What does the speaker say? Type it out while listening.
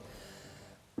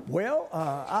Well,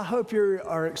 I hope you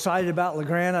are excited about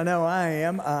LeGrand. I know I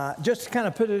am. Just to kind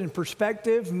of put it in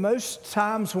perspective, most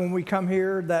times when we come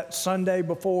here that Sunday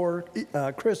before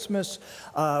Christmas,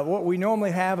 what we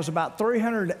normally have is about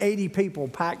 380 people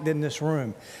packed in this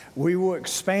room. We will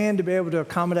expand to be able to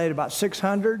accommodate about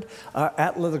 600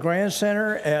 at the LeGrand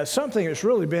Center. Something that's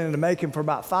really been in the making for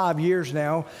about 5 years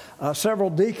now. Several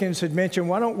deacons had mentioned,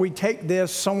 why don't we take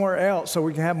this somewhere else so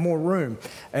we can have more room?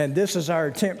 And this is our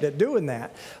attempt at doing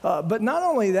that. But not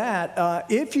only that,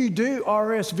 if you do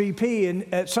RSVP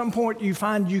and at some point you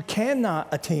find you cannot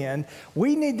attend,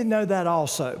 we need to know that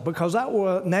also, because that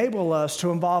will enable us to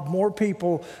involve more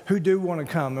people who do want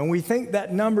to come. And we think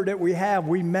that number that we have,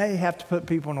 we may have to put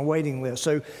people on a waiting list.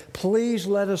 So please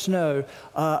let us know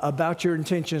about your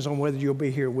intentions on whether you'll be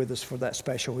here with us for that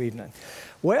special evening.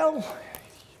 Well,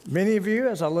 many of you,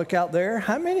 as I look out there,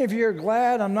 how many of you are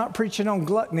glad I'm not preaching on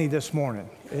gluttony this morning?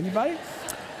 Anybody?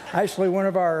 Actually, one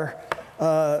of our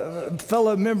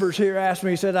fellow members here asked me,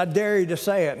 he said, I dare you to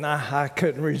say it, and I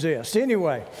couldn't resist.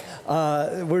 Anyway,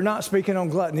 we're not speaking on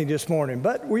gluttony this morning,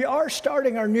 but we are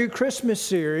starting our new Christmas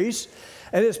series,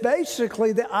 and it's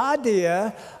basically the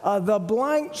idea of the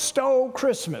blank stole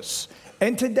Christmas.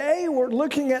 And today we're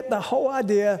looking at the whole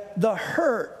idea, the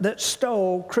hurt that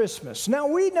stole Christmas. Now,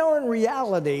 we know in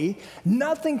reality,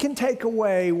 nothing can take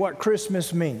away what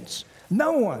Christmas means.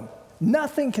 No one.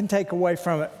 Nothing can take away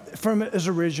from its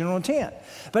original intent.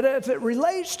 But if it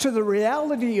relates to the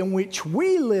reality in which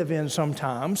we live in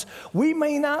sometimes, we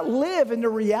may not live in the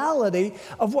reality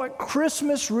of what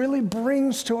Christmas really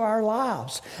brings to our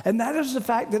lives. And that is the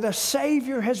fact that a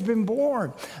Savior has been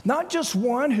born. Not just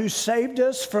one who saved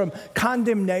us from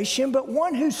condemnation, but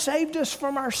one who saved us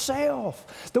from ourselves.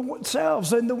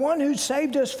 And the one who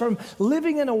saved us from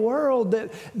living in a world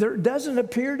that there doesn't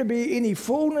appear to be any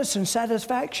fullness and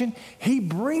satisfaction. He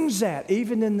brings that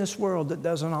even in this world that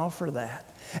doesn't offer that.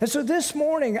 And so this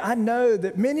morning, I know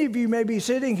that many of you may be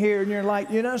sitting here and you're like,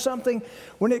 you know something?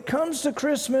 When it comes to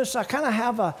Christmas, I kind of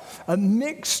have a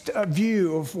mixed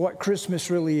view of what Christmas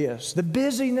really is. The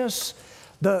busyness,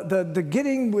 the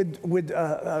getting with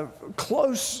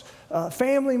close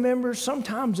family members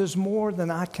sometimes is more than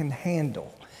I can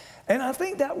handle. And I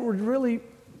think that would really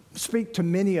speak to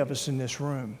many of us in this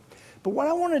room. But what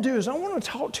I want to do is I want to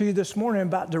talk to you this morning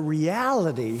about the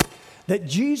reality that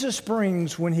Jesus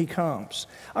brings when he comes.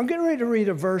 I'm getting ready to read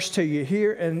a verse to you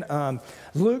here in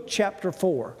Luke chapter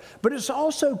 4, but it's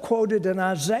also quoted in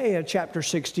Isaiah chapter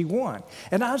 61.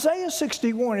 And Isaiah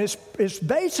 61 is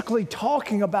basically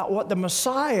talking about what the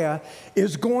Messiah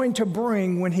is going to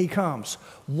bring when he comes,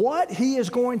 what he is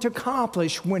going to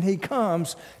accomplish when he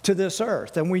comes to this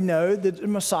earth. And we know that the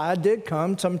Messiah did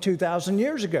come some 2,000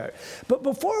 years ago. But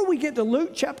before we get to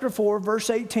Luke chapter 4, verse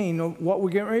 18, what we're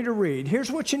getting ready to read,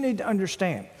 here's what you need to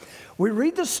understand. We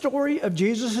read the story of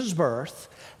Jesus' birth,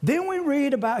 then we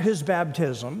read about his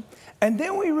baptism, and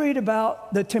then we read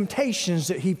about the temptations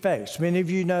that he faced. Many of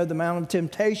you know the amount of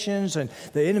temptations, and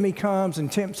the enemy comes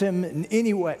and tempts him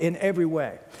in every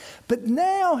way. But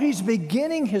now he's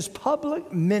beginning his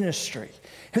public ministry.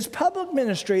 His public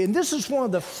ministry, and this is one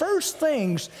of the first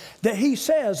things that he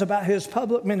says about his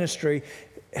public ministry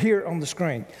here on the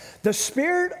screen. The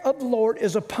Spirit of the Lord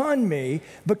is upon me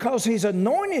because he's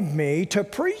anointed me to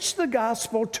preach the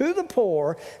gospel to the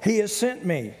poor. He has sent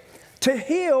me to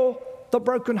heal the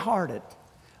brokenhearted,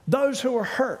 those who are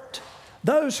hurt,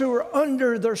 those who are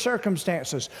under their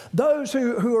circumstances, those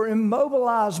who are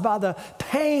immobilized by the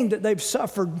pain that they've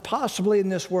suffered possibly in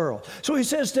this world. So he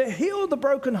says to heal the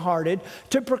brokenhearted,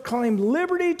 to proclaim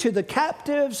liberty to the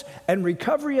captives and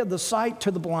recovery of the sight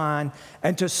to the blind,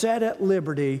 and to set at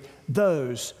liberty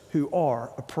those who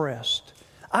are oppressed.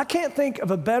 I can't think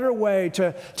of a better way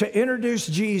to introduce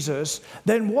Jesus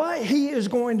than what he is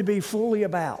going to be fully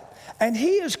about. And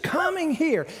he is coming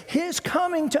here. His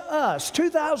coming to us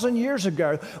 2,000 years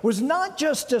ago was not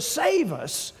just to save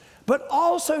us, but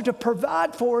also to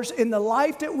provide for us in the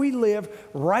life that we live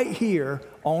right here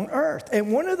on earth.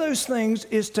 And one of those things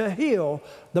is to heal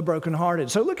the brokenhearted.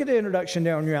 So look at the introduction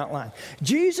down in your outline.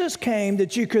 Jesus came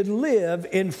that you could live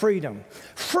in freedom.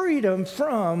 Freedom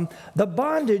from the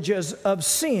bondages of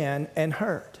sin and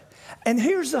hurt. And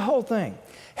here's the whole thing.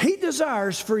 He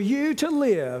desires for you to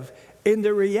live in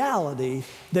the reality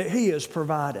that he has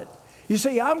provided. You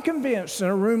see, I'm convinced in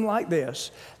a room like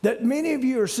this that many of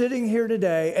you are sitting here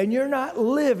today and you're not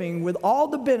living with all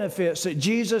the benefits that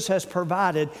Jesus has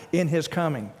provided in his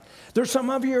coming. There's some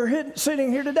of you who are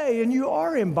sitting here today and you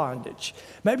are in bondage.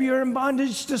 Maybe you're in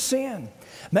bondage to sin.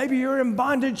 Maybe you're in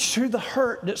bondage to the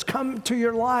hurt that's come to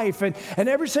your life. And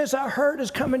ever since that hurt has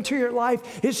come into your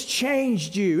life, it's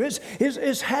changed you.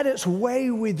 It's had its way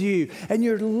with you. And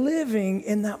you're living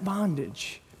in that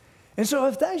bondage. And so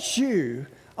if that's you,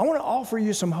 I want to offer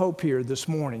you some hope here this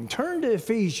morning. Turn to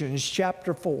Ephesians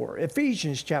chapter 4.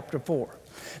 Ephesians chapter 4.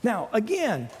 Now,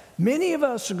 again, many of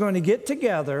us are going to get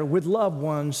together with loved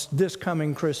ones this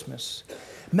coming Christmas.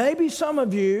 Maybe some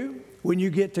of you, when you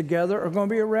get together, are going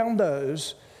to be around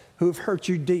those who have hurt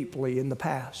you deeply in the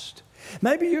past.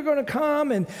 Maybe you're going to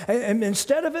come and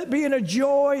instead of it being a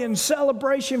joy and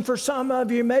celebration for some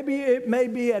of you, maybe it may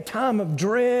be a time of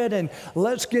dread and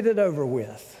let's get it over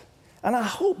with. And I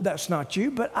hope that's not you,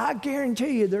 but I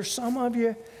guarantee you there's some of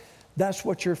you, that's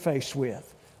what you're faced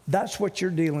with. That's what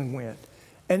you're dealing with.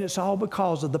 And it's all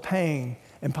because of the pain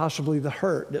and possibly the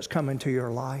hurt that's come into your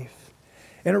life.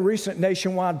 In a recent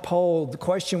nationwide poll, the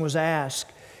question was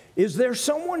asked, is there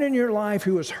someone in your life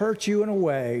who has hurt you in a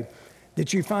way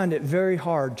that you find it very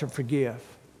hard to forgive?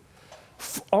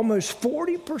 Almost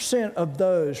 40% of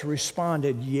those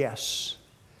responded yes.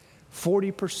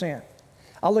 40%.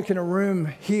 I look in a room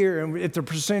here, and if the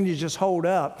percentages hold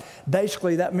up,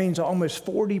 basically that means almost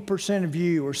 40% of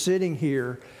you are sitting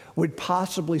here with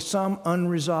possibly some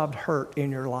unresolved hurt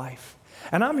in your life.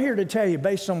 And I'm here to tell you,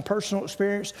 based on personal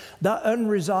experience, that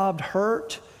unresolved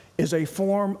hurt is a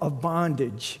form of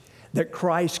bondage that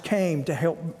Christ came to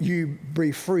help you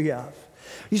be free of.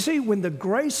 You see, when the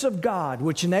grace of God,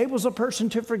 which enables a person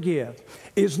to forgive,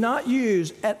 is not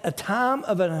used at a time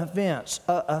of an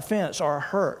offense or a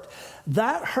hurt,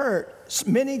 that hurt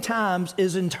many times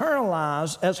is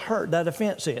internalized as hurt, that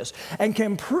offense is, and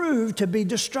can prove to be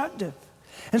destructive.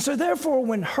 And so therefore,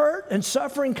 when hurt and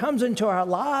suffering comes into our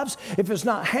lives, if it's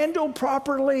not handled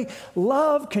properly,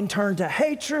 love can turn to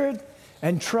hatred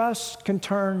and trust can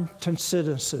turn to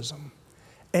cynicism.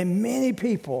 And many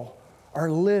people are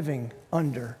living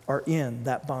under or in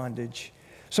that bondage.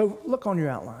 So look on your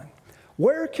outline.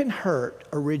 Where can hurt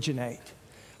originate?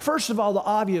 First of all, the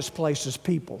obvious place is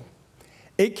people.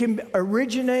 It can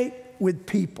originate with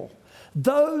people.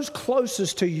 Those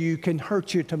closest to you can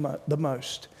hurt you the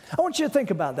most. I want you to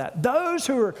think about that. Those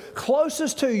who are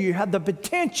closest to you have the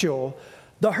potential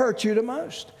to hurt you the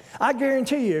most. I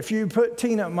guarantee you, if you put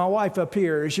Tina, my wife, up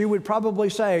here, she would probably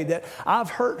say that I've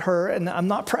hurt her, and I'm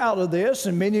not proud of this,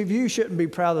 and many of you shouldn't be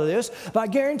proud of this, but I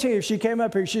guarantee you, if she came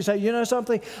up here, she'd say, you know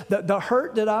something? The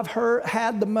hurt that I've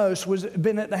had the most was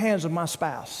been at the hands of my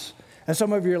spouse. And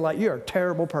some of you are like, you're a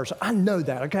terrible person. I know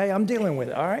that, okay? I'm dealing with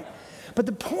it, all right? But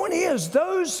the point is,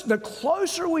 the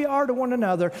closer we are to one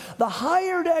another, the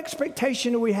higher the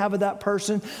expectation that we have of that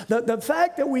person, the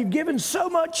fact that we've given so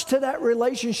much to that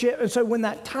relationship. And so when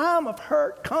that time of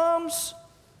hurt comes,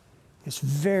 it's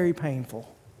very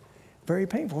painful, very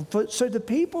painful. So the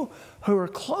people who are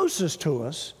closest to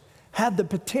us have the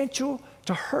potential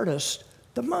to hurt us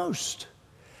the most.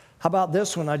 How about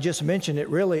this one? I just mentioned it,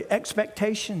 really,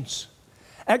 expectations.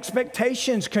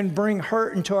 Expectations can bring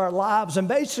hurt into our lives. And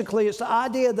basically, it's the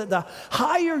idea that the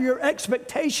higher your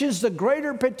expectations, the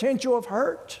greater potential of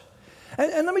hurt.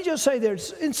 And let me just say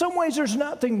this, in some ways, there's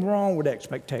nothing wrong with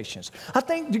expectations. I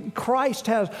think Christ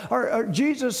has, or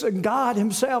Jesus and God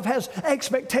himself has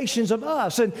expectations of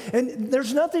us. And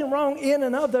there's nothing wrong in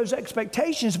and of those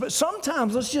expectations. But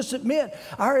sometimes, let's just admit,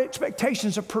 our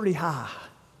expectations are pretty high.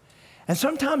 And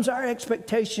sometimes our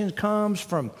expectations comes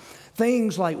from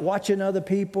things like watching other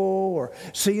people or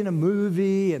seeing a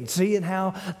movie and seeing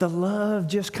how the love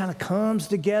just kind of comes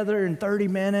together in 30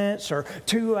 minutes or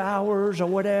 2 hours or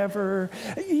whatever.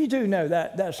 You do know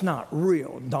that that's not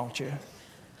real, don't you?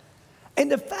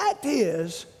 And the fact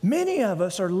is, many of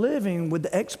us are living with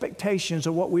the expectations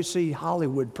of what we see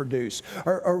Hollywood produce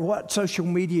or what social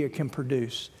media can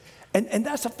produce. And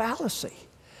that's a fallacy.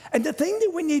 And the thing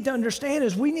that we need to understand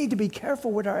is we need to be careful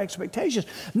with our expectations.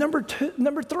 Number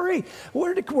three,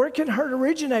 where can hurt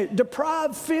originate?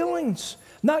 Deprived feelings,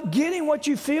 not getting what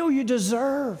you feel you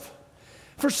deserve.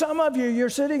 For some of you, you're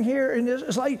sitting here and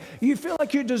it's like you feel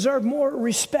like you deserve more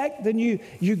respect than you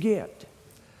get.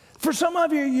 For some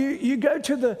of you, you go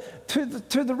to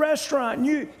the restaurant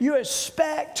and you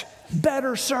expect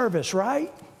better service,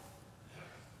 right?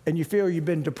 And you feel you've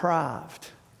been deprived.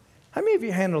 How many of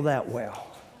you handle that well?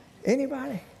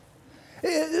 Anybody?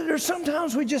 There's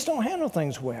sometimes we just don't handle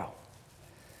things well.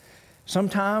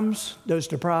 Sometimes those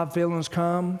deprived feelings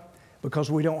come because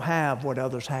we don't have what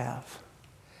others have.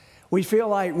 We feel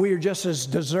like we are just as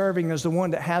deserving as the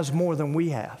one that has more than we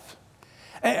have.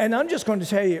 And I'm just going to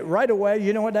tell you right away,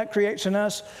 you know what that creates in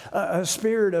us? A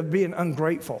spirit of being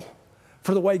ungrateful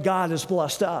for the way God has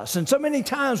blessed us. And so many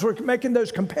times we're making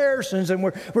those comparisons and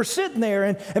we're sitting there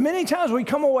and many times we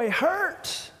come away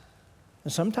hurt.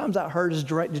 And sometimes that hurt is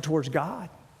directed towards God.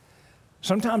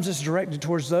 Sometimes it's directed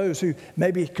towards those who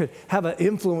maybe could have an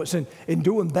influence in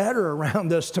doing better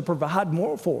around us to provide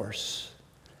more for us.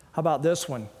 How about this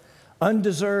one?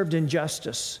 Undeserved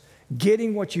injustice,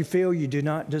 getting what you feel you do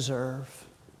not deserve.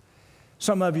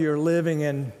 Some of you are living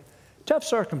in tough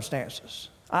circumstances.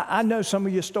 I know some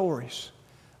of your stories.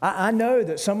 I know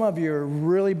that some of you are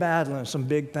really battling some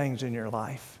big things in your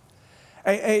life.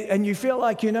 And you feel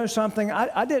like, you know something,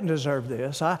 I didn't deserve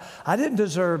this. I didn't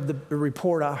deserve the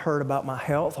report I heard about my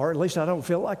health, or at least I don't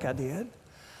feel like I did.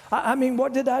 I mean,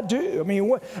 what did I do? I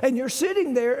mean, and you're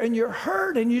sitting there and you're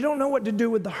hurt and you don't know what to do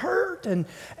with the hurt.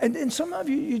 And some of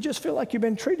you just feel like you've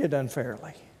been treated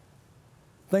unfairly.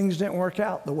 Things didn't work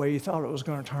out the way you thought it was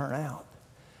going to turn out.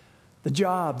 The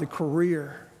job, the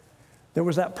career. There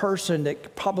was that person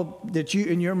that you,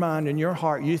 in your mind, in your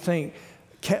heart, you think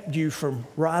kept you from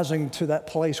rising to that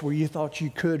place where you thought you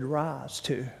could rise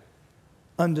to.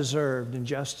 Undeserved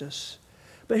injustice.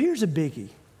 But here's a biggie.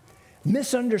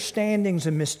 Misunderstandings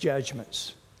and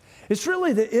misjudgments. It's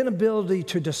really the inability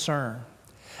to discern.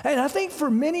 And I think for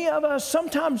many of us,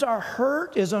 sometimes our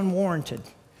hurt is unwarranted.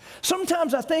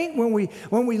 Sometimes I think when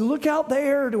we look out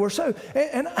there, we're so,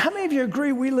 and how many of you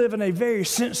agree we live in a very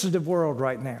sensitive world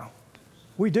right now?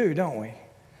 We do, don't we?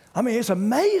 I mean, it's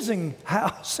amazing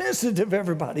how sensitive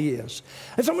everybody is.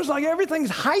 It's almost like everything's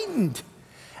heightened.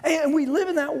 And we live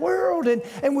in that world,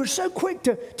 and we're so quick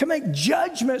to make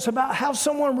judgments about how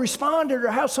someone responded or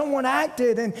how someone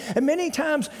acted. And many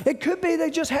times it could be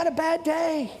they just had a bad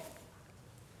day.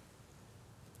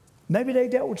 Maybe they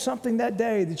dealt with something that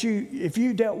day that if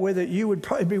you dealt with it, you would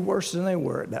probably be worse than they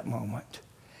were at that moment.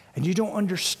 And you don't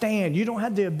understand. You don't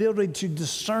have the ability to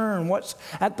discern what's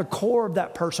at the core of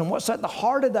that person, what's at the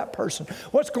heart of that person,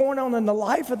 what's going on in the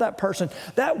life of that person.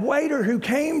 That waiter who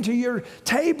came to your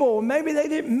table, maybe they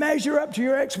didn't measure up to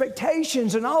your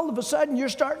expectations, and all of a sudden you're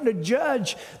starting to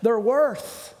judge their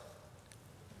worth.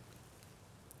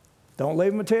 Don't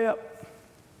leave them a tip.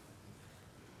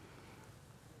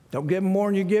 Don't give them more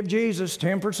than you give Jesus,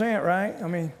 10%, right? I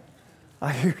mean,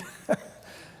 I hear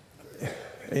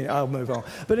I'll move on.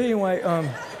 But anyway,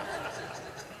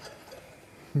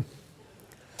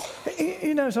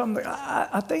 you know something?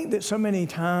 I think that so many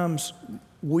times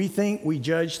we think we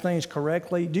judge things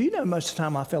correctly. Do you know most of the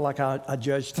time I feel like I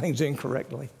judge things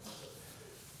incorrectly?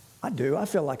 I do. I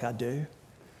feel like I do.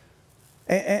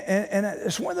 And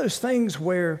it's one of those things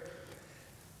where,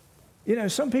 you know,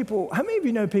 some people, how many of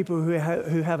you know people who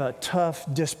have a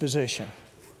tough disposition?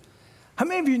 How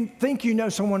many of you think you know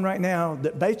someone right now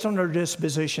that based on their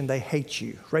disposition, they hate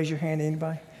you? Raise your hand,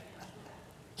 anybody?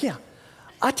 Yeah.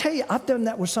 I tell you, I've done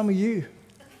that with some of you.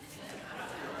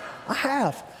 I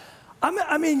have.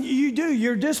 I mean, you do.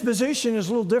 Your disposition is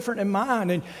a little different than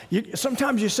mine. And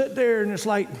sometimes you sit there and it's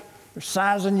like they're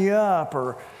sizing you up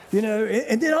or, you know,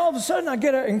 and then all of a sudden I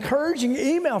get an encouraging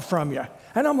email from you.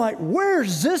 And I'm like,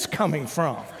 where's this coming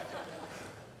from?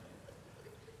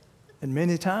 And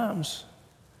many times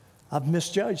I've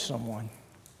misjudged someone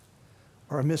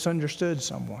or I misunderstood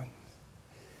someone.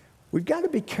 We've got to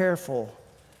be careful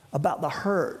about the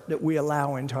hurt that we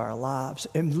allow into our lives.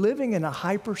 And living in a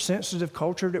hypersensitive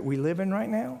culture that we live in right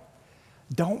now,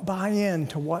 don't buy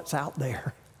into what's out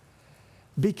there.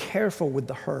 Be careful with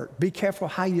the hurt. Be careful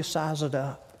how you size it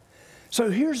up. So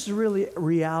here's the really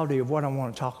reality of what I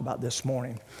want to talk about this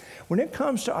morning. When it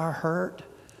comes to our hurt,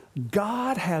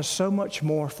 God has so much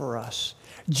more for us.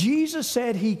 Jesus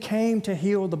said he came to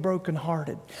heal the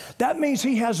brokenhearted. That means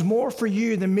he has more for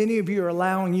you than many of you are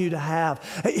allowing you to have.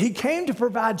 He came to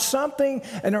provide something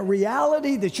and a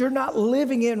reality that you're not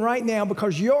living in right now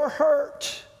because your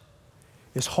hurt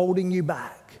is holding you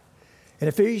back. In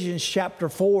Ephesians chapter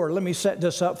 4, let me set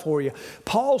this up for you.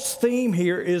 Paul's theme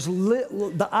here is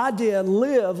the idea,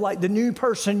 live like the new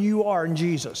person you are in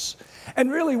Jesus.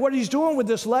 And really what he's doing with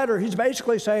this letter, he's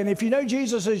basically saying, if you know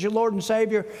Jesus as your Lord and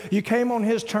Savior, you came on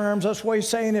his terms. That's what he's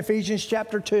saying in Ephesians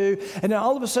chapter 2. And then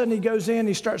all of a sudden he goes in,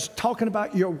 he starts talking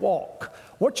about your walk.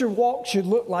 What your walk should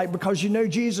look like because you know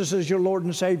Jesus as your Lord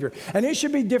and Savior. And it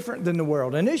should be different than the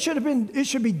world. And it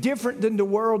should be different than the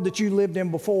world that you lived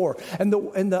in before and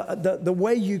the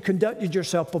way you conducted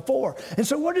yourself before. And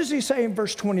so what does he say in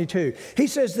verse 22? He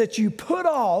says that you put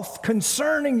off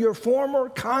concerning your former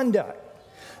conduct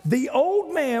the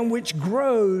old man which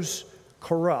grows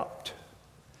corrupt.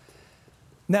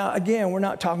 Now, again, we're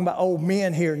not talking about old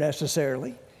men here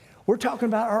necessarily. We're talking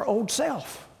about our old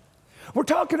self. We're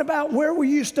talking about where we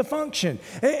used to function.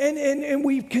 And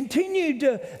we continued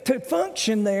to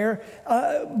function there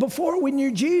before we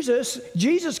knew Jesus.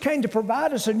 Jesus came to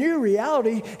provide us a new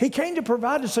reality. He came to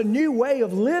provide us a new way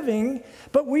of living.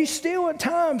 But we still, at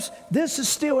times, this is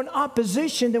still in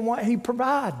opposition to what he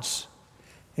provides.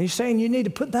 And he's saying you need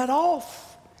to put that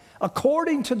off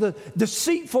according to the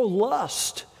deceitful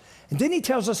lust. And then he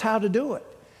tells us how to do it.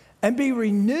 And be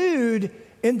renewed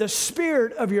in the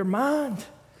spirit of your mind.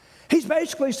 He's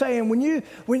basically saying when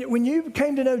you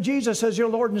came to know Jesus as your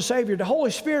Lord and Savior, the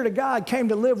Holy Spirit of God came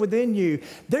to live within you.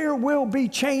 There will be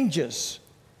changes.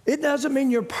 It doesn't mean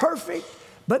you're perfect,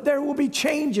 but there will be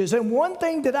changes. And one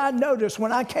thing that I noticed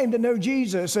when I came to know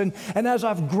Jesus and as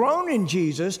I've grown in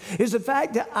Jesus is the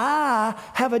fact that I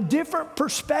have a different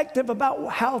perspective about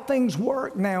how things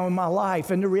work now in my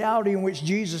life and the reality in which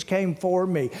Jesus came for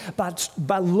me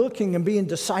by looking and being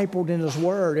discipled in his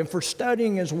word and for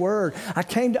studying his word. I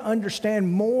came to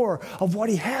understand more of what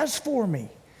he has for me,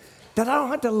 that I don't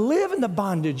have to live in the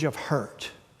bondage of hurt.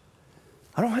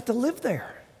 I don't have to live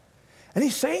there. And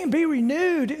he's saying, be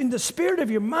renewed in the spirit of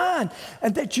your mind,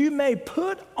 and that you may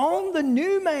put on the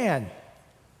new man.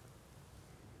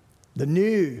 The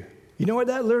new. You know what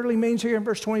that literally means here in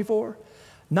verse 24?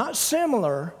 Not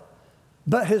similar,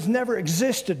 but has never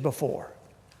existed before.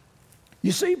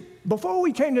 You see, before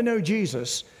we came to know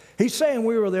Jesus, he's saying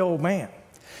we were the old man.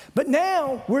 But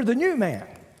now we're the new man.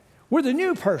 We're the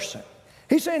new person.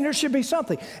 He's saying there should be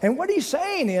something. And what he's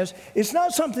saying is, it's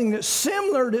not something that's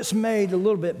similar that's made a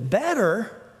little bit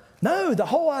better. No, the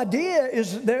whole idea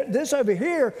is that this over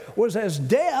here was as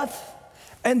death,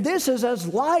 and this is as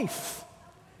life.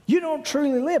 You don't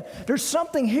truly live. There's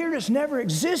something here that's never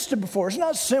existed before. It's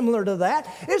not similar to that.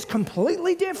 It's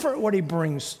completely different what he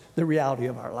brings the reality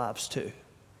of our lives to.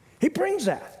 He brings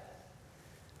that.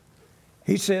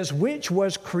 He says, which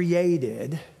was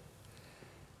created.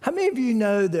 How many of you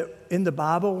know that in the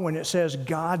Bible, when it says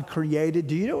God created,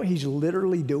 do you know what he's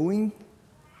literally doing?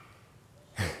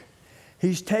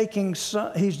 He's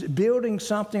building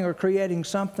something or creating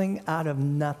something out of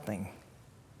nothing.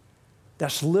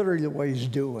 That's literally what he's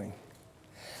doing.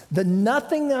 The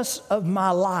nothingness of my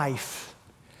life,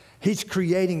 he's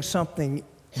creating something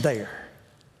there.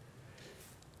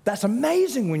 That's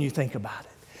amazing when you think about it.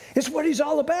 It's what he's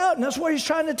all about, and that's what he's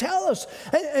trying to tell us.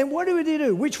 And what did he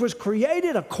do? Which was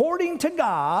created according to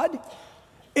God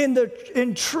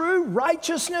in true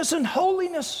righteousness and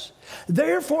holiness.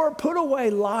 Therefore, put away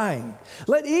lying.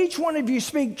 Let each one of you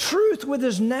speak truth with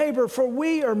his neighbor, for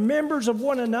we are members of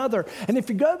one another. And if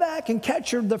you go back and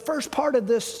catch the first part of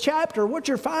this chapter, what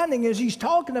you're finding is he's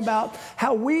talking about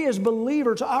how we as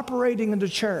believers operating in the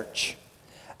church.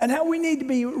 And how we need to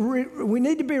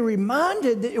be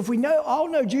reminded that if we all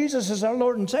know Jesus as our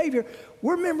Lord and Savior,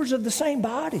 we're members of the same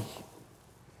body.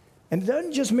 And it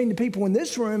doesn't just mean the people in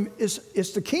this room,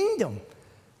 it's the kingdom.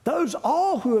 Those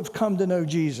all who have come to know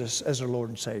Jesus as their Lord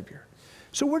and Savior.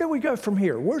 So where do we go from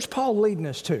here? Where's Paul leading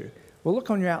us to? Well,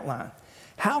 look on your outline.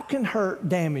 How can hurt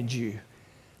damage you?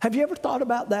 Have you ever thought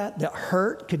about that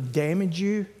hurt could damage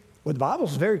you? Well, the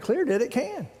Bible's very clear that it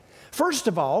can. First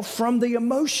of all, from the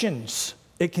emotions,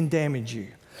 it can damage you.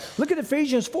 Look at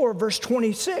Ephesians 4, verse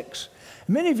 26.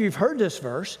 Many of you have heard this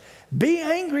verse. Be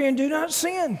angry and do not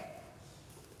sin.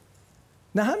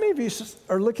 Now, how many of you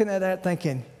are looking at that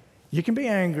thinking, you can be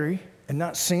angry and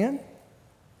not sin?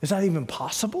 Is that even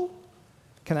possible?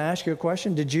 Can I ask you a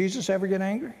question? Did Jesus ever get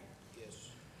angry? Yes.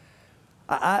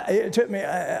 It took me,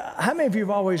 how many of you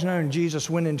have always known Jesus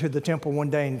went into the temple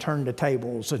one day and turned the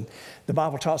tables? And the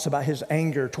Bible talks about his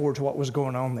anger towards what was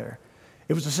going on there.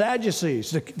 It was the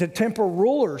Sadducees, the temple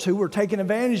rulers who were taking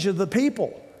advantage of the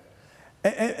people.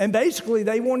 And basically,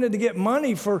 they wanted to get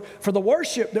money for the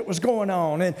worship that was going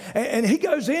on. And he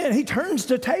goes in, he turns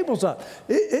the tables up.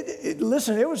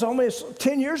 Listen, it was almost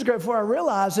 10 years ago before I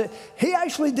realized that he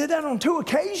actually did that on 2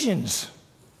 occasions.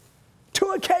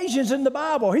 2 occasions in the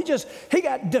Bible. He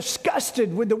got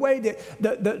disgusted with the way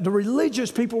that the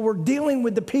religious people were dealing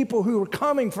with the people who were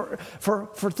coming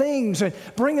for things and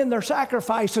bringing their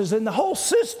sacrifices. And the whole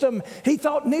system, he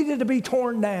thought, needed to be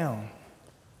torn down.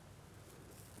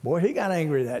 Boy, he got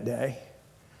angry that day.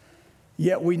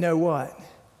 Yet we know what?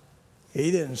 He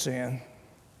didn't sin.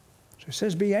 So it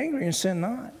says, be angry and sin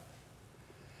not.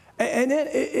 And then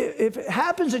if it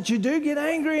happens that you do get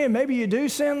angry and maybe you do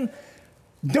sin,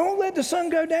 don't let the sun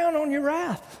go down on your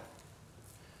wrath.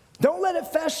 Don't let it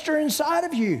fester inside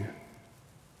of you.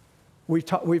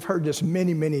 We've heard this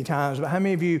many, many times, but how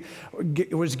many of you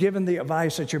was given the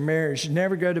advice at your marriage,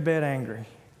 never go to bed angry?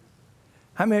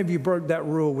 How many of you broke that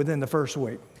rule within the first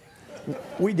week?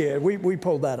 We did. We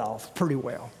pulled that off pretty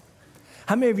well.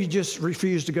 How many of you just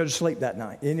refused to go to sleep that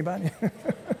night? Anybody? But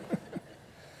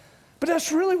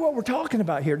that's really what we're talking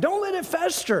about here. Don't let it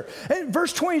fester. And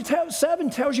verse 27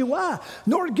 tells you why.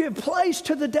 Nor give place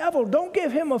to the devil. Don't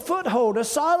give him a foothold, a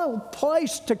solid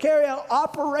place to carry out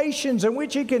operations in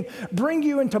which he can bring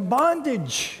you into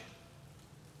bondage.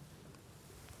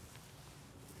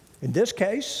 In this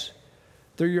case,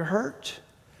 through your hurt.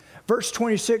 Verse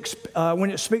 26,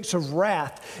 when it speaks of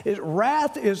wrath,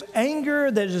 wrath is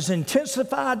anger that is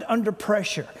intensified under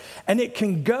pressure. And it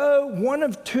can go one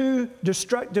of two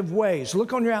destructive ways.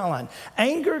 Look on your outline.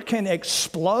 Anger can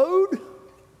explode.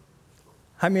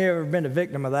 How many have ever been a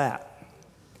victim of that?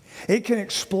 It can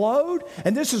explode,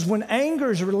 and this is when anger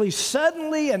is released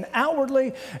suddenly and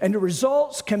outwardly, and the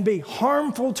results can be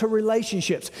harmful to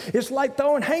relationships. It's like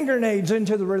throwing hand grenades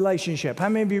into the relationship. How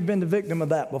many of you have been the victim of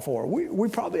that before? We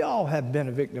probably all have been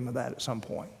a victim of that at some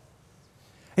point.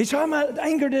 He's talking about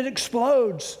anger that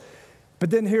explodes. But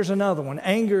then here's another one,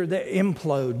 anger that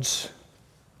implodes.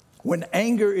 When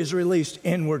anger is released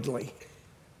inwardly.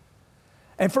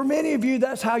 And for many of you,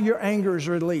 that's how your anger is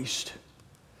released,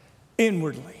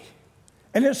 inwardly.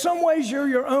 And in some ways, you're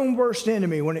your own worst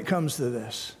enemy when it comes to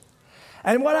this.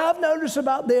 And what I've noticed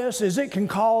about this is it can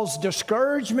cause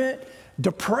discouragement,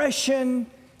 depression,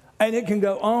 and it can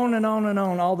go on and on and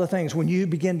on, all the things, when you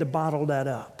begin to bottle that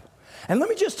up. And let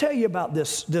me just tell you about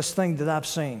this thing that I've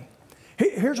seen.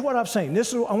 Here's what I've seen.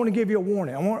 I want to give you a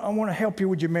warning. I want to help you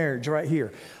with your marriage right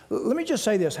here. Let me just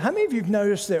say this. How many of you have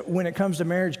noticed that when it comes to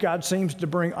marriage, God seems to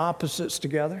bring opposites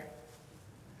together?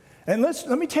 And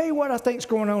let me tell you what I think is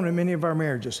going on in many of our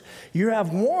marriages. You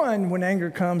have one when anger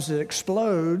comes that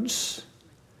explodes,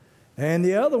 and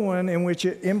the other one in which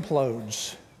it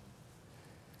implodes.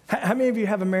 How many of you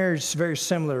have a marriage very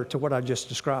similar to what I just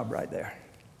described right there?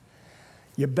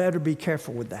 You better be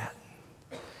careful with that.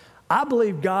 I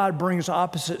believe God brings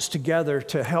opposites together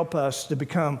to help us to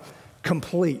become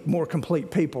more complete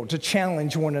people, to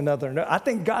challenge one another. I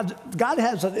think God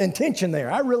has an intention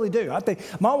there. I really do. I think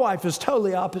my wife is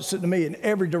totally opposite to me in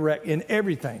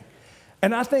everything.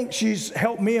 And I think she's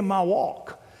helped me in my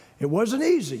walk. It wasn't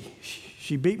easy.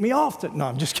 She beat me off. No,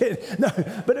 I'm just kidding. No,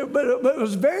 but it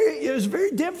was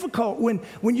very difficult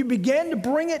when you began to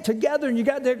bring it together and you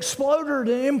got the exploder and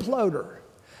the imploder.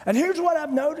 And here's what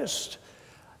I've noticed.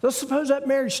 Let's suppose that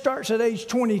marriage starts at age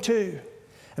 22.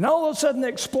 And all of a sudden, the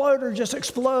exploder just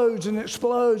explodes and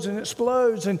explodes and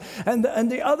explodes, and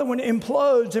the other one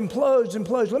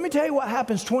implodes. Let me tell you what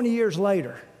happens 20 years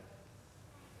later.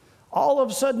 All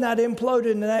of a sudden, that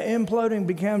imploded and that imploding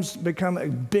become a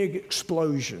big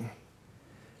explosion.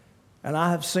 And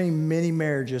I have seen many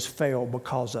marriages fail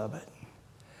because of it.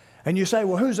 And you say,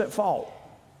 well, who's at fault?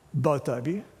 Both of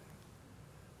you.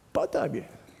 Both of you.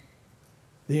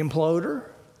 The imploder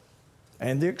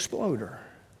and the exploder.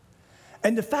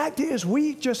 And the fact is,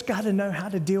 we just got to know how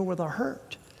to deal with our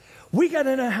hurt. We got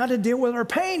to know how to deal with our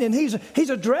pain, and he's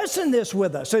addressing this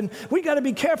with us. And we got to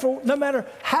be careful no matter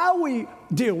how we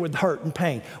deal with hurt and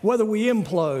pain, whether we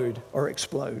implode or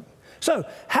explode. So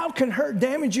how can hurt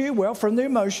damage you? Well, from the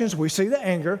emotions, we see the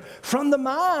anger. From the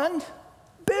mind,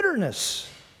 bitterness.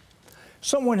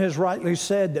 Someone has rightly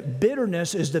said that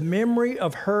bitterness is the memory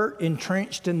of hurt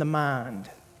entrenched in the mind.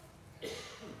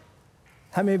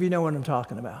 How many of you know what I'm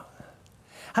talking about?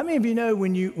 How many of you know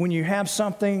when you have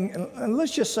something, and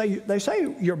let's just say, they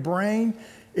say your brain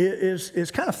is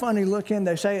kind of funny looking.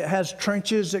 They say it has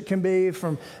trenches that can be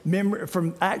from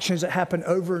actions that happen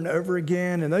over and over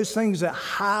again, and those things that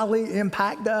highly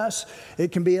impact us,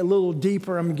 it can be a little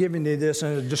deeper. I'm giving you this in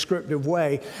a descriptive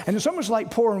way. And it's almost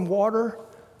like pouring water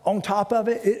on top of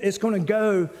it. It's going to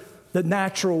go the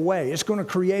natural way. It's going to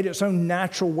create its own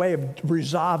natural way of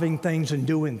resolving things and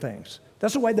doing things.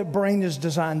 That's the way the brain is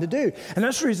designed to do. And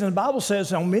that's the reason the Bible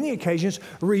says on many occasions,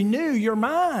 renew your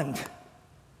mind.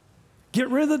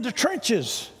 Get rid of the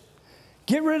trenches.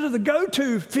 Get rid of the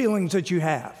go-to feelings that you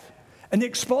have and the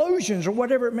explosions or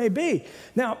whatever it may be.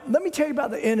 Now, let me tell you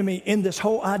about the enemy in this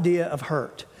whole idea of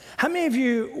hurt. How many of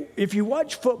you, if you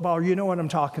watch football, you know what I'm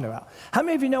talking about? How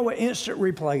many of you know what instant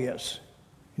replay is?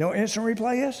 You know what instant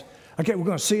replay is? Okay, we're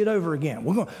going to see it over again.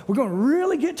 We're going to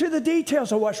really get to the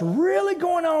details of what's really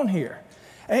going on here.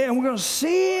 And we're going to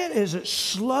see it as it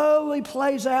slowly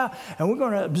plays out, and we're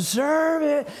going to observe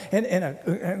it.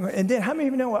 And then how many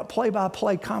of you know what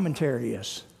play-by-play commentary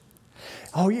is?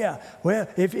 Oh, yeah, well,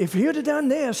 if he would have done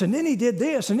this, and then he did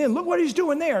this, and then look what he's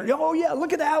doing there. Oh, yeah,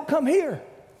 look at the outcome here.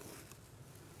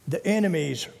 The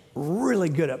enemy's really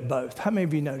good at both. How many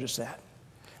of you noticed that?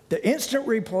 The instant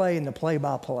replay and the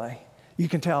play-by-play. You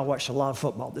can tell I watched a lot of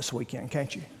football this weekend,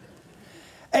 can't you?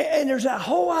 And there's that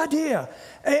whole idea,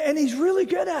 and he's really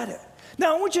good at it.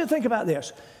 Now, I want you to think about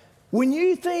this. When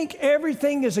you think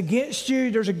everything is against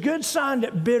you, there's a good sign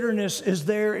that bitterness is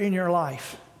there in your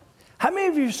life. How many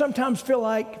of you sometimes feel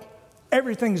like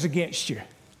everything's against you?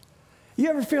 You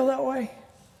ever feel that way?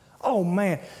 Oh,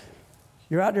 man.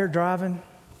 You're out there driving.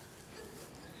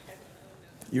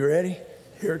 You ready?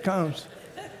 Here it comes.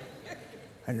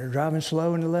 And you're driving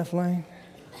slow in the left lane.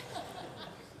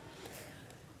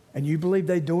 And you believe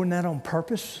they're doing that on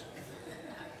purpose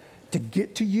to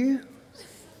get to you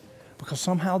because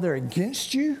somehow they're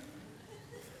against you?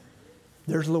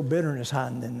 There's a little bitterness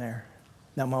hiding in there.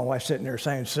 Now, my wife's sitting there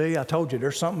saying, see, I told you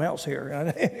there's something else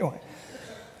here. Anyway,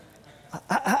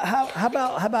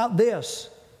 how about this?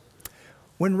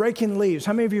 When raking leaves,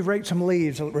 how many of you have raked some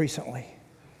leaves recently?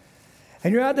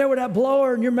 And you're out there with that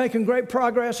blower and you're making great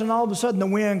progress, and all of a sudden the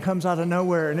wind comes out of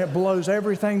nowhere and it blows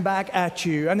everything back at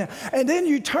you. And then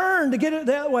you turn to get it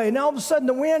that way, and all of a sudden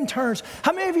the wind turns.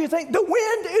 How many of you think the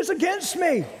wind is against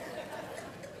me?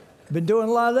 Been doing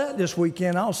a lot of that this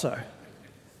weekend also.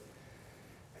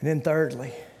 And then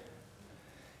thirdly,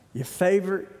 your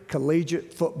favorite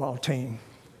collegiate football team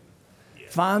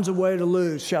finds a way to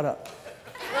lose. Shut up.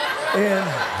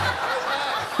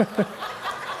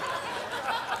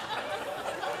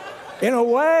 In a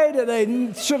way that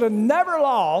they should have never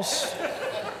lost.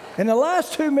 In the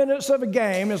last 2 minutes of a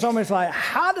game, it's almost like,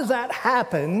 how does that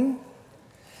happen?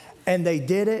 And they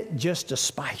did it just to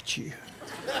spite you.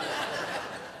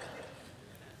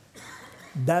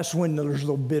 That's when there's a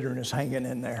little bitterness hanging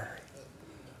in there.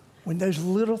 When those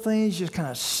little things just kind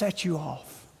of set you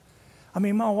off. I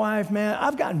mean, my wife, man,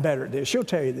 I've gotten better at this. She'll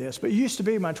tell you this. But it used to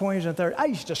be in my 20s and 30s, I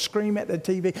used to scream at the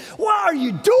TV, what are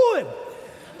you doing?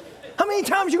 How many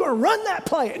times are you going to run that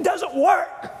play? It doesn't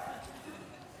work.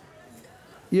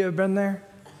 You ever been there?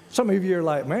 Some of you are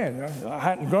like, man, I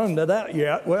hadn't grown to that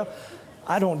yet. Well,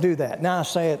 I don't do that. Now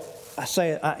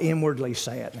I inwardly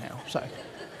say it now. So.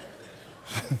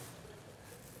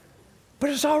 But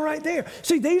it's all right there.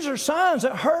 See, these are signs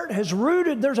that hurt has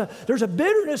rooted. There's a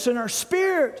bitterness in our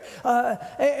spirit.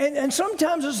 And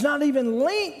sometimes it's not even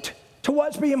linked to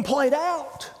what's being played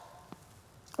out.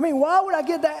 I mean, why would I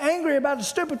get that angry about a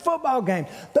stupid football game?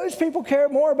 Those people care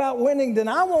more about winning than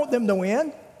I want them to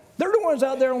win. They're the ones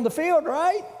out there on the field,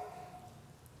 right?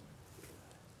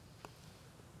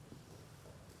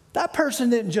 That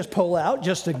person didn't just pull out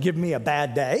just to give me a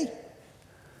bad day.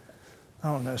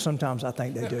 I don't know. Sometimes I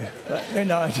think they do.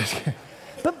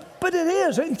 But it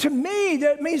is. And to me,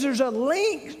 that means there's a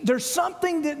link. There's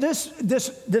something that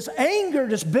this anger,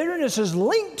 this bitterness is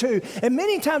linked to. And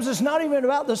many times it's not even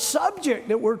about the subject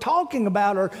that we're talking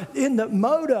about or in the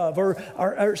mode of or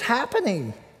it's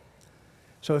happening.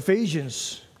 So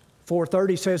Ephesians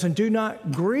 4:30 says, and do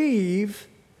not grieve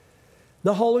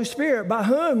the Holy Spirit, by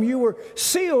whom you were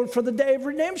sealed for the day of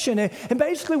redemption. And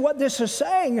basically what this is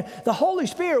saying, the Holy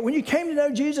Spirit, when you came to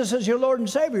know Jesus as your Lord and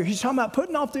Savior, he's talking about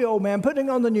putting off the old man, putting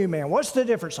on the new man. What's the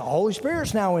difference? The Holy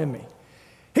Spirit's now in me.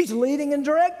 He's leading and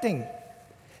directing.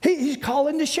 He's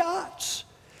calling the shots.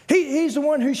 He's the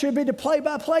one who should be the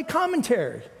play-by-play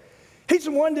commentary. He's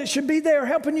the one that should be there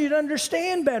helping you to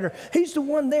understand better. He's the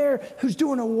one there who's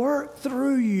doing a work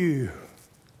through you.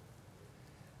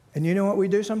 And you know what we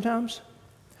do sometimes?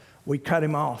 We cut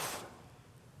him off.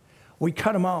 We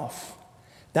cut him off.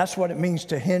 That's what it means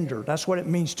to hinder. That's what it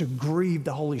means to grieve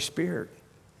the Holy Spirit.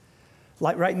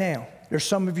 Like right now, there's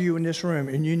some of you in this room,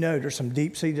 and you know there's some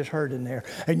deep-seated hurt in there.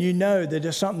 And you know that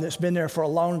it's something that's been there for a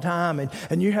long time,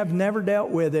 and you have never dealt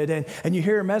with it. And you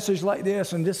hear a message like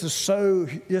this, and this is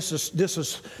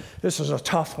a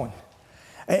tough one.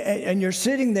 And you're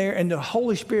sitting there, and the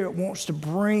Holy Spirit wants to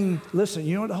bring, listen,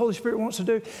 you know what the Holy Spirit wants to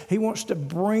do? He wants to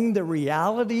bring the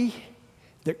reality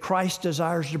that Christ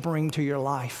desires to bring to your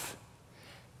life,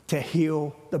 to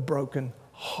heal the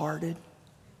brokenhearted.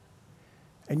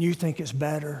 And you think it's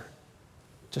better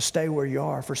to stay where you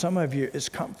are. For some of you, it's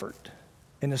comfort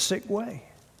in a sick way.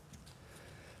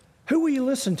 Who will you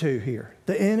listen to here?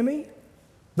 The enemy?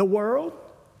 The world?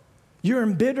 Your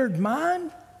embittered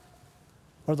mind?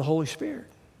 Or the Holy Spirit?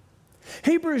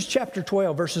 Hebrews chapter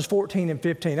 12, verses 14 and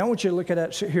 15. I want you to look at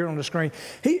that here on the screen.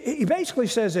 He basically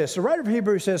says this. The writer of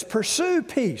Hebrews says, pursue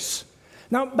peace.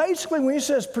 Now, basically, when he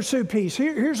says pursue peace,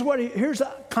 here's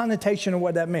the connotation of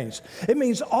what that means. It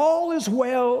means all is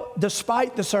well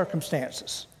despite the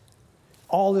circumstances.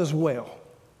 All is well.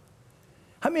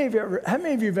 How many of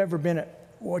you have ever been at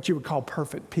what you would call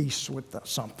perfect peace with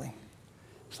something?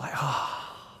 It's like,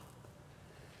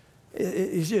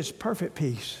 it's just perfect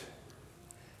peace.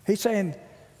 He's saying,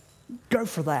 go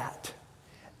for that.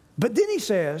 But then he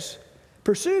says,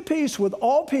 Pursue peace with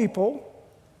all people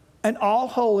and all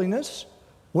holiness,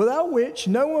 without which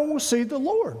no one will see the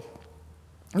Lord.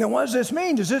 Now, what does this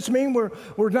mean? Does this mean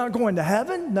we're not going to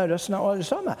heaven? No, that's not what it's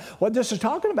talking about. What this is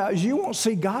talking about is you won't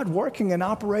see God working and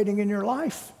operating in your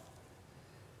life.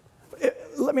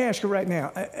 Let me ask you right now,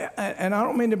 and I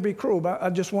don't mean to be cruel, but I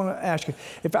just want to ask you.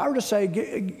 If I were to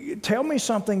say, tell me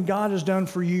something God has done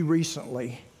for you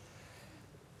recently,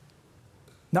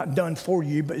 not done for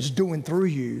you, but is doing through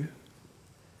you,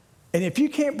 and if you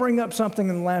can't bring up something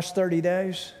in the last 30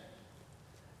 days,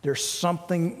 there's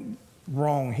something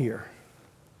wrong here.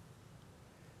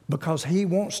 Because he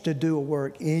wants to do a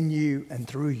work in you and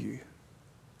through you.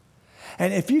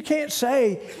 And if you can't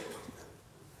say,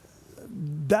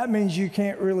 that means you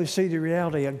can't really see the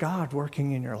reality of God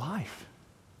working in your life.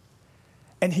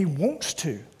 And he wants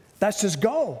to. That's his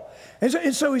goal.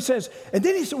 And so he says, and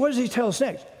then what does he tell us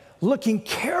next? Looking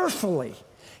carefully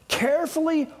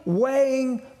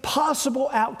weighing possible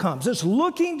outcomes. It's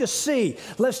looking to see,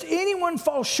 lest anyone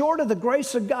fall short of the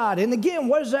grace of God. And again,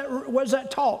 what is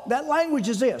that talk? That language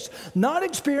is this: not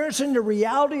experiencing the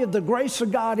reality of the grace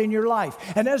of God in your life.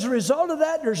 And as a result of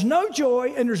that, there's no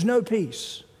joy and there's no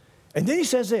peace. And then he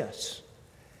says this,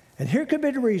 and here could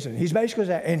be the reason. He's basically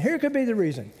saying, and here could be the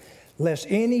reason: lest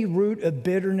any root of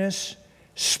bitterness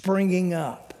springing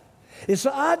up. It's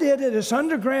the idea that it's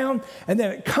underground and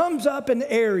then it comes up in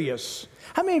areas.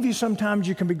 How many of you sometimes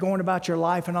you can be going about your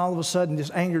life and all of a sudden this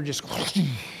anger just,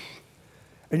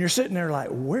 and you're sitting there like,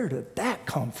 where did that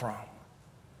come from?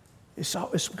 It's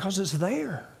because it's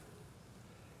there.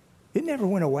 It never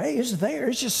went away. It's there.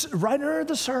 It's just right under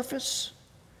the surface.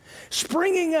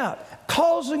 Springing up,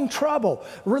 causing trouble.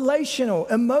 Relational,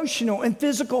 emotional, and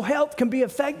physical health can be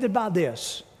affected by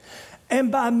this.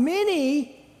 And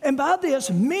by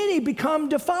this, many become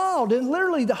defiled. And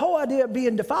literally, the whole idea of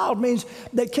being defiled means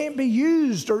they can't be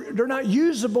used or they're not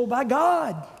usable by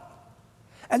God.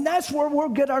 And that's where we'll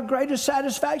get our greatest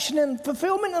satisfaction and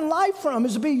fulfillment in life from,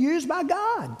 is to be used by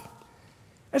God.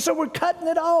 And so we're cutting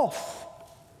it off.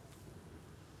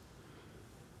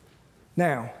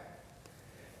 Now,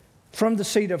 from the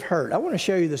seed of hurt, I want to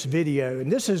show you this video.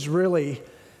 And this is really,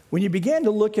 when you begin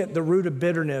to look at the root of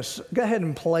bitterness, go ahead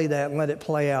and play that and let it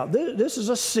play out. This is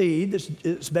a seed.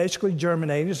 It's basically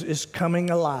germinating. It's coming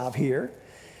alive here.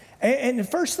 And the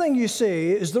first thing you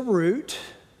see is the root.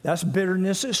 That's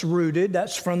bitterness. It's rooted.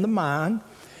 That's from the mind.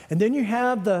 And then you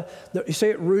have you see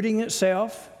it rooting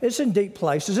itself. It's in deep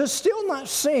places. It's still not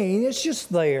seen. It's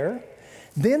just there.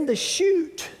 Then the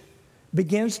shoot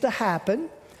begins to happen.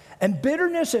 And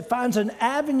bitterness, it finds an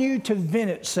avenue to vent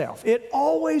itself. It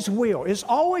always will. It's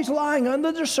always lying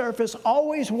under the surface,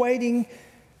 always waiting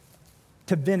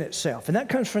to vent itself. And that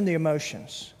comes from the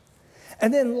emotions.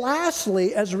 And then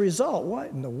lastly, as a result,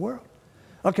 what in the world?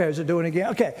 Okay, is it doing it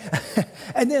again? Okay.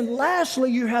 And then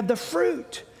lastly, you have the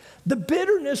fruit. The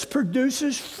bitterness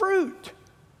produces fruit.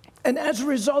 And as a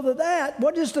result of that,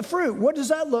 what is the fruit? What does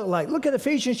that look like? Look at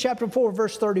Ephesians chapter 4,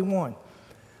 verse 31.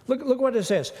 Look what it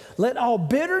says. Let all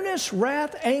bitterness,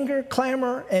 wrath, anger,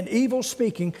 clamor, and evil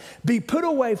speaking be put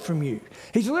away from you.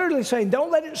 He's literally saying,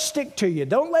 don't let it stick to you.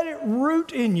 Don't let it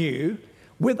root in you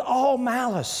with all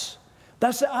malice.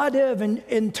 That's the idea of an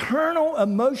internal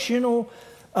emotion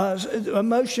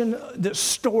that's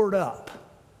stored up.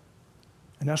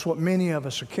 And that's what many of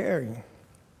us are carrying.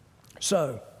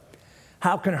 So,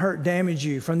 how can hurt damage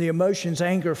you? From the emotions,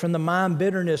 anger, from the mind,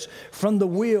 bitterness, from the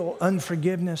will,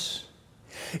 unforgiveness.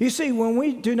 You see, when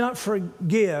we do not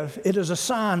forgive, it is a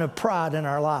sign of pride in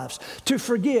our lives. To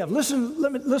forgive, listen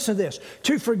to this.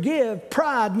 To forgive,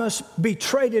 pride must be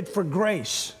traded for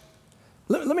grace.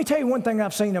 Let me tell you one thing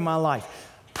I've seen in my life.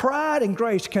 Pride and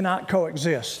grace cannot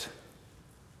coexist.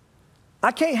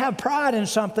 I can't have pride in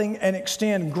something and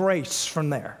extend grace from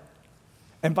there,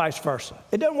 and vice versa.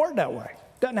 It doesn't work that way.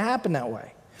 It doesn't happen that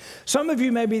way. Some of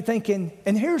you may be thinking,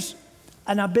 and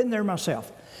I've been there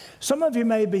myself. Some of you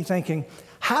may be thinking,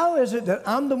 how is it that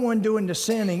I'm the one doing the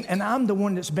sinning and I'm the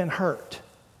one that's been hurt?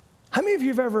 How many of you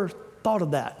have ever thought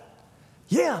of that?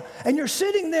 Yeah, and you're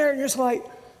sitting there and you're just like,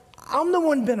 I'm the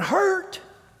one been hurt.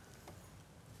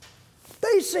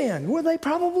 They sinned. Well, they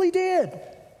probably did.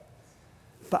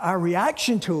 But our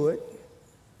reaction to it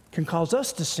can cause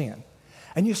us to sin.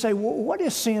 And you say, well, what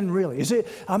is sin really? Is it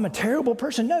I'm a terrible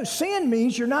person? No, sin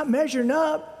means you're not measuring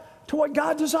up to what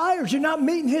God desires. You're not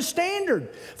meeting his standard.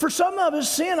 For some of us,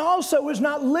 sin also is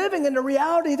not living in the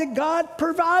reality that God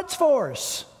provides for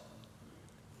us.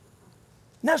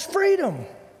 And that's freedom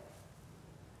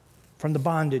from the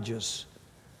bondages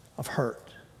of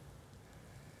hurt.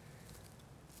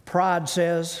 Pride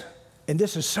says, and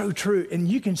this is so true, and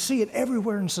you can see it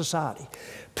everywhere in society.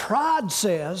 Pride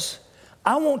says,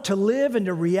 I want to live in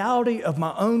the reality of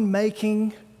my own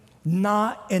making,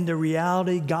 not in the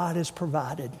reality God has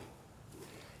provided.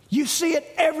 You see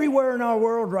it everywhere in our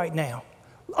world right now.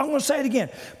 I'm going to say it again.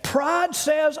 Pride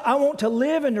says, I want to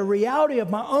live in the reality of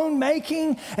my own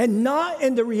making and not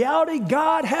in the reality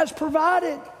God has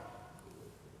provided.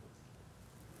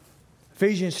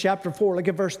 Ephesians chapter 4, look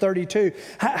at verse 32.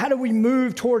 How do we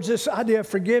move towards this idea of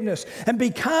forgiveness? And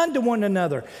be kind to one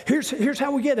another. Here's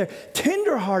how we get there.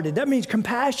 Tenderhearted, that means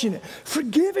compassionate,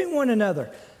 forgiving one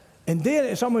another. And then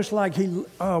it's almost like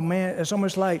it's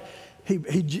almost like he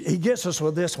gets us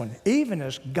with this one. Even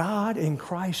as God in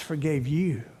Christ forgave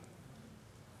you.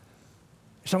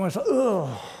 Someone's like,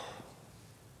 ugh.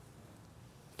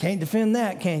 Can't defend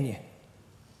that, can you?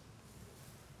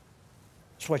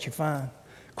 That's what you find.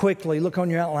 Quickly, look on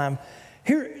your outline.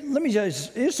 Here, let me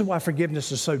just, this is why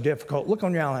forgiveness is so difficult. Look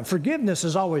on your outline. Forgiveness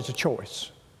is always a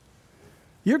choice.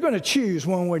 You're going to choose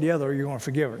one way or the other, or you're going to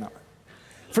forgive or not.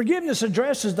 Forgiveness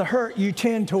addresses the hurt you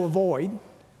tend to avoid.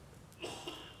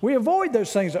 We avoid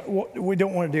those things that we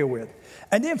don't want to deal with.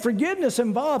 And then forgiveness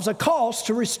involves a cost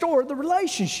to restore the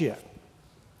relationship.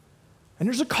 And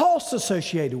there's a cost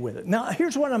associated with it. Now,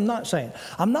 here's what I'm not saying.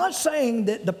 I'm not saying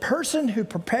that the person who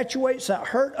perpetuates that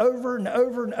hurt over and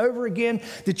over and over again,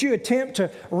 that you attempt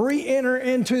to re-enter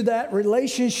into that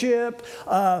relationship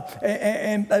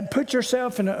and put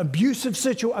yourself in an abusive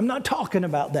situation. I'm not talking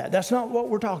about that. That's not what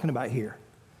we're talking about here.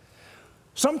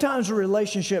 Sometimes a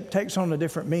relationship takes on a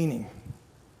different meaning.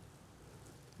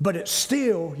 But it's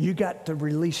still, you got to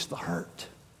release the hurt.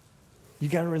 You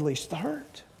got to release the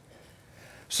hurt.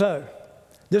 So,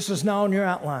 this is now on your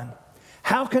outline.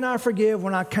 How can I forgive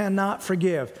when I cannot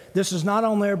forgive? This is not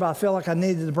on there, but I feel like I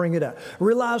needed to bring it up.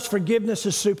 Realize forgiveness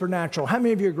is supernatural. How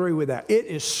many of you agree with that? It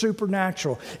is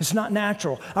supernatural. It's not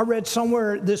natural. I read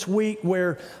somewhere this week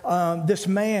where this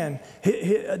man,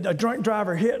 a drunk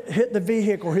driver, hit the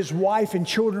vehicle his wife and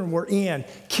children were in,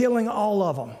 killing all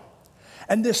of them.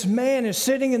 And this man is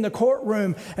sitting in the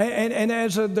courtroom, and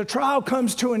as the trial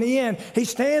comes to an end, he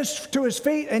stands to his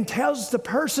feet and tells the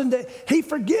person that he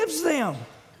forgives them.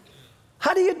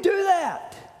 How do you do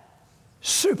that?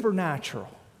 Supernatural.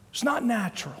 It's not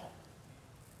natural.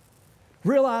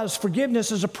 Realize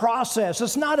forgiveness is a process.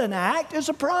 It's not an act, it's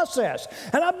a process.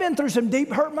 And I've been through some deep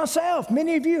hurt myself.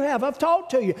 Many of you have. I've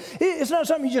talked to you. It's not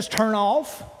something you just turn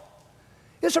off.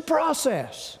 It's a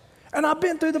process. And I've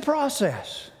been through the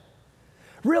process.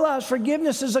 Realize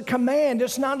forgiveness is a command.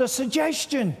 It's not a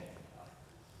suggestion.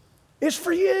 It's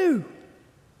for you.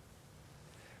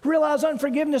 Realize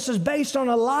unforgiveness is based on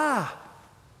a lie.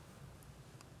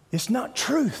 It's not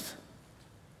truth.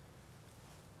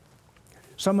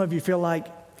 Some of you feel like,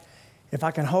 if I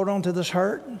can hold on to this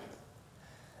hurt,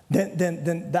 then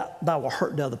that will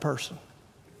hurt the other person.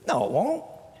 No, it won't.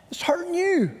 It's hurting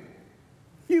you.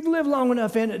 You've lived long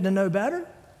enough in it to know better.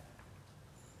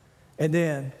 And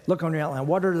then, look on your outline.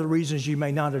 What are the reasons you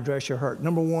may not address your hurt?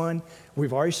 Number one,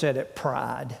 we've already said it,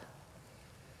 pride.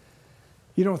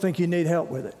 You don't think you need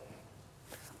help with it.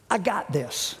 I got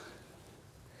this.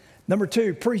 Number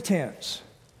two, pretense.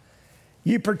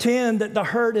 You pretend that the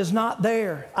hurt is not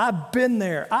there. I've been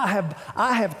there. I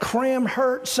have crammed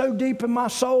hurt so deep in my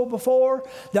soul before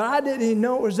that I didn't even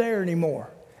know it was there anymore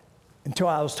until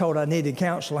I was told I needed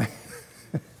counseling.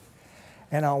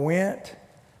 And I went.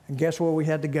 And guess where we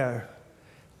had to go?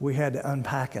 We had to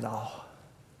unpack it all.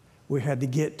 We had to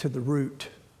get to the root.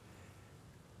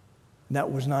 And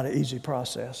that was not an easy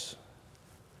process.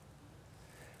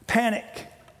 Panic.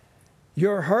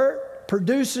 Your hurt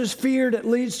produces fear that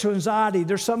leads to anxiety.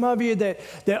 There's some of you that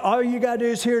all you got to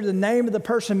do is hear the name of the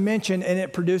person mentioned and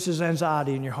it produces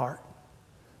anxiety in your heart.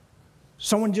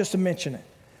 Someone just to mention it.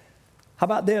 How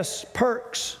about this?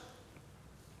 Perks.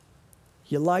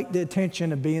 You like the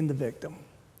attention of being the victim.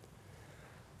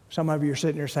 Some of you are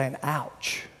sitting there saying,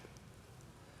 ouch.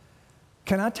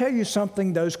 Can I tell you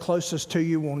something those closest to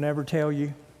you will never tell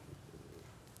you?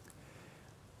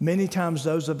 Many times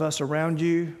those of us around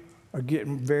you are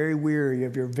getting very weary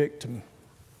of your victim,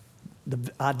 the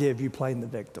idea of you playing the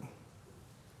victim.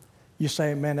 You're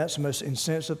saying, man, that's the most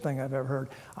insensitive thing I've ever heard.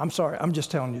 I'm sorry, I'm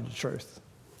just telling you the truth.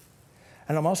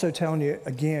 And I'm also telling you,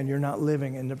 again, you're not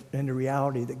living in the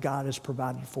reality that God has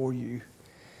provided for you,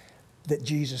 that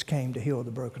Jesus came to heal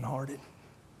the brokenhearted.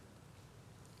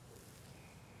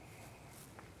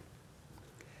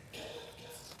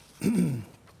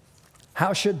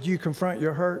 How should you confront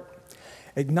your hurt?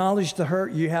 Acknowledge the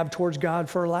hurt you have towards God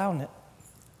for allowing it.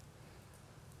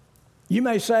 You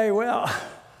may say, well,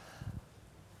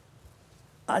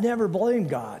 I never blamed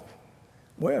God.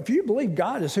 Well, if you believe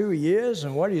God is who he is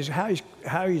and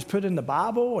how he's put in the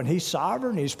Bible and he's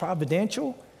sovereign, he's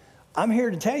providential, I'm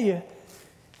here to tell you,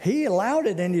 He allowed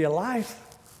it into your life.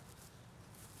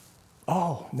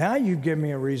 Oh, now you've given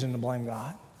me a reason to blame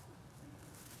God.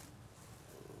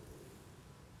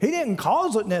 He didn't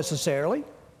cause it necessarily,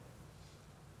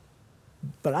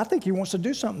 but I think He wants to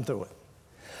do something through it.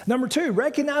 Number 2,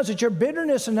 recognize that your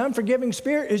bitterness and unforgiving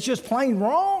spirit is just plain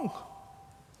wrong.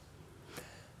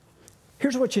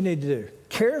 Here's what you need to do.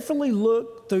 Carefully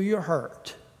look through your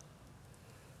hurt.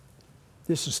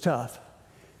 This is tough,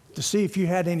 to see if you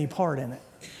had any part in it.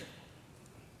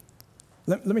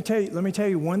 Let me tell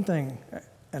you one thing,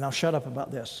 and I'll shut up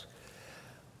about this.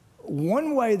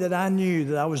 One way that I knew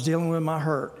that I was dealing with my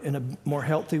hurt in a more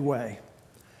healthy way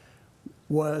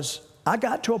was I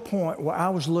got to a point where I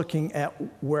was looking at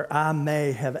where I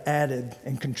may have added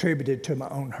and contributed to my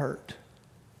own hurt.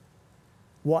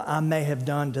 What I may have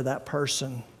done to that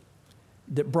person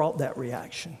that brought that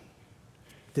reaction,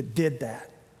 that did that.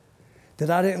 That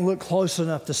I didn't look close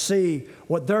enough to see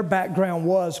what their background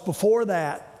was before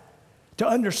that, to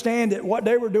understand that what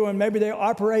they were doing, maybe they were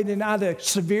operating out of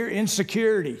severe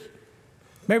insecurity.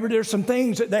 Maybe there's some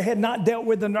things that they had not dealt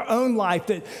with in their own life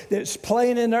that's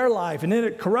playing in their life, and then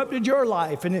it corrupted your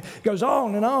life, and it goes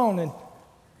on, and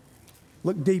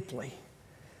look deeply.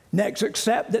 Next,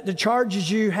 accept that the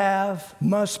charges you have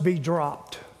must be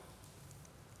dropped.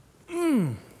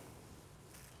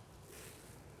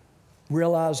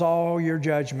 Realize all your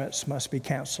judgments must be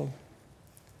canceled.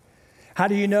 How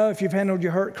do you know if you've handled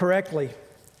your hurt correctly?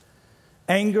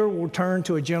 Anger will turn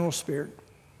to a gentle spirit.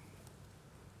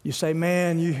 You say,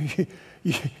 man, you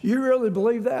really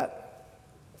believe that?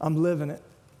 I'm living it.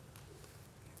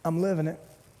 I'm living it.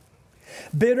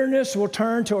 Bitterness will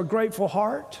turn to a grateful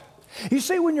heart. You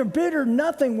see, when you're bitter,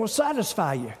 nothing will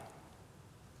satisfy you.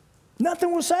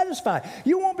 Nothing will satisfy.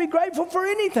 You won't be grateful for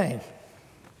anything.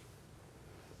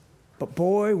 But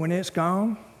boy, when it's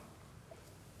gone,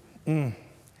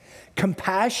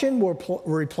 compassion will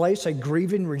replace a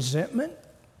grieving resentment.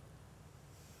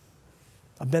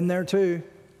 I've been there too.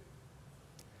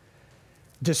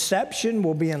 Deception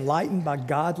will be enlightened by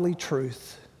godly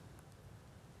truth.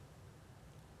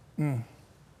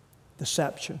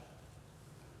 Deception.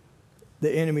 The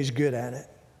enemy's good at it.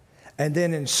 And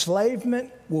then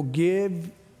enslavement will give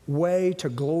way to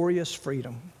glorious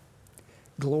freedom.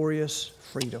 Glorious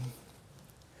freedom.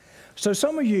 So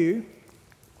some of you,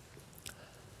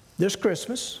 this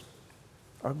Christmas,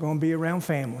 are going to be around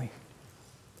family.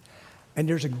 And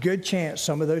there's a good chance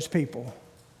some of those people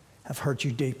have hurt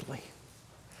you deeply.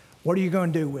 What are you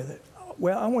going to do with it?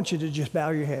 Well, I want you to just bow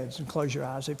your heads and close your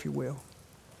eyes, if you will.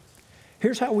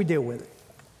 Here's how we deal with it.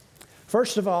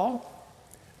 First of all,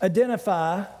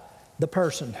 identify the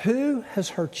person. Who has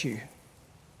hurt you?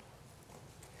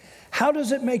 How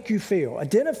does it make you feel?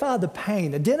 Identify the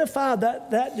pain. Identify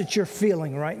that you're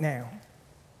feeling right now.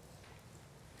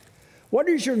 What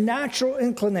is your natural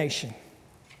inclination?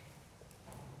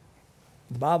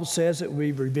 The Bible says it will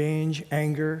be revenge,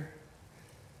 anger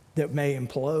that may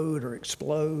implode or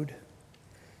explode.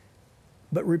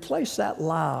 But replace that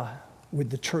lie with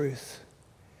the truth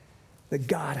that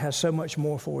God has so much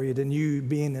more for you than you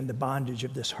being in the bondage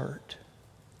of this hurt.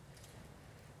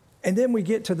 And then we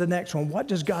get to the next one. What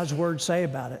does God's word say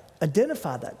about it?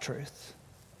 Identify that truth.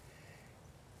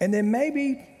 And then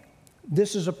maybe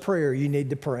this is a prayer you need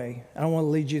to pray. I don't want to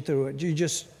lead you through it. You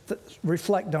just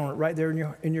reflect on it right there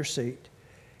in your seat.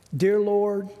 Dear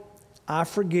Lord, I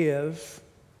forgive,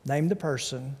 name the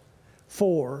person,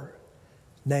 for,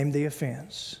 name the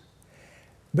offense.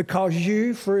 Because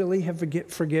you freely have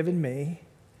forgiven me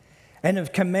and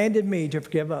have commanded me to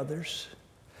forgive others.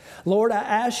 Lord, I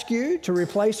ask you to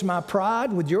replace my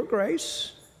pride with your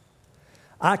grace.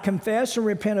 I confess and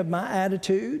repent of my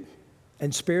attitude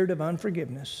and spirit of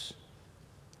unforgiveness.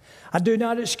 I do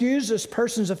not excuse this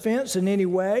person's offense in any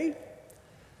way,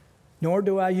 nor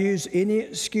do I use any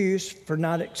excuse for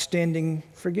not extending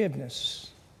forgiveness.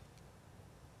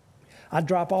 I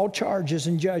drop all charges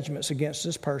and judgments against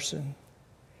this person,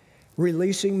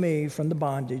 releasing me from the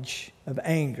bondage of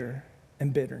anger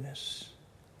and bitterness.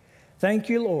 Thank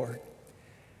you, Lord,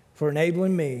 for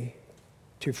enabling me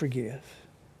to forgive.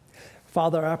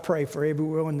 Father, I pray for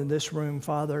everyone in this room,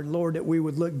 Father, Lord, that we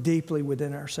would look deeply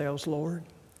within ourselves, Lord.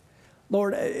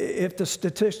 Lord, if the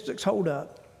statistics hold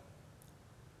up,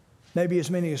 maybe as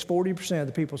many as 40% of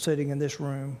the people sitting in this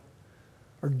room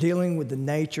are dealing with the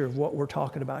nature of what we're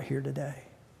talking about here today.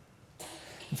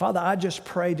 And Father, I just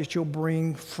pray that you'll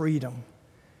bring freedom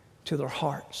to their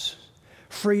hearts,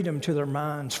 freedom to their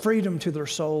minds, freedom to their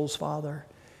souls, Father,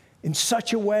 in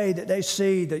such a way that they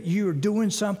see that you are doing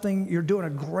something, you're doing a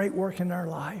great work in their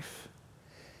life.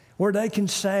 where they can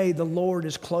say the Lord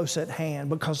is close at hand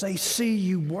because they see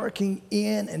you working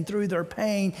in and through their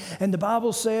pain. And the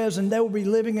Bible says, and they will be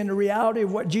living in the reality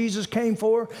of what Jesus came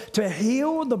for, to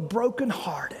heal the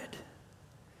brokenhearted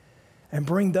and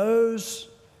bring those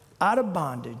out of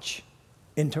bondage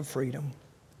into freedom.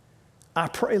 I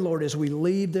pray, Lord, as we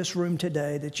leave this room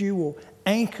today, that you will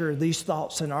anchor these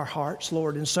thoughts in our hearts,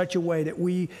 Lord, in such a way that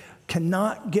we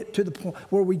cannot get to the point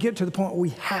where we get to the point where we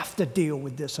have to deal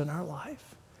with this in our life.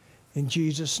 In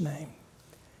Jesus' name,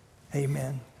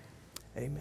 amen.